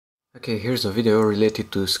Okay, here's a video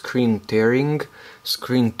related to screen tearing.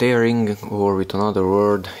 Screen tearing, or with another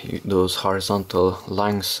word, those horizontal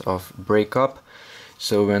lines of breakup.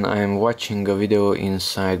 So when I am watching a video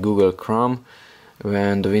inside Google Chrome,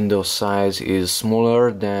 when the window size is smaller,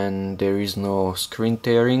 then there is no screen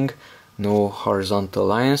tearing, no horizontal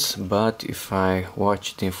lines. But if I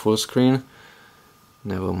watch it in full screen,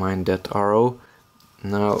 never mind that arrow,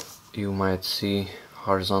 now you might see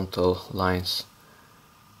horizontal lines.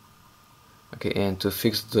 Okay, and to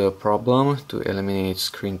fix the problem, to eliminate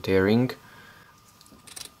screen tearing,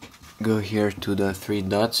 go here to the three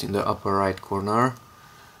dots in the upper right corner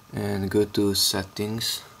and go to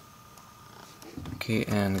settings. Okay,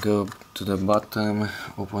 and go to the bottom,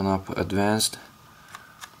 open up advanced,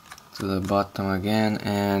 to the bottom again,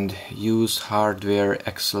 and use hardware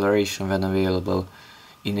acceleration when available.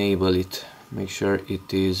 Enable it, make sure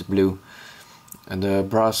it is blue. And the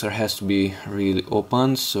browser has to be really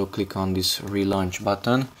open, so click on this relaunch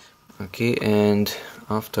button. Okay, and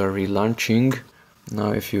after relaunching,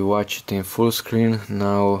 now if you watch it in full screen,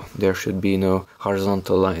 now there should be no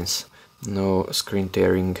horizontal lines, no screen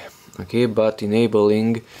tearing. Okay, but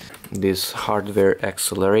enabling this hardware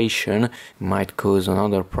acceleration might cause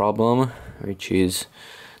another problem, which is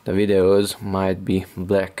the videos might be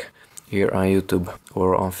black here on YouTube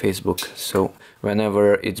or on Facebook. So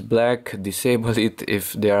whenever it's black, disable it.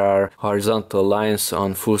 If there are horizontal lines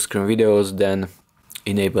on full screen videos, then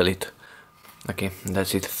enable it. Okay,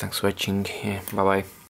 that's it. Thanks for watching. Bye bye.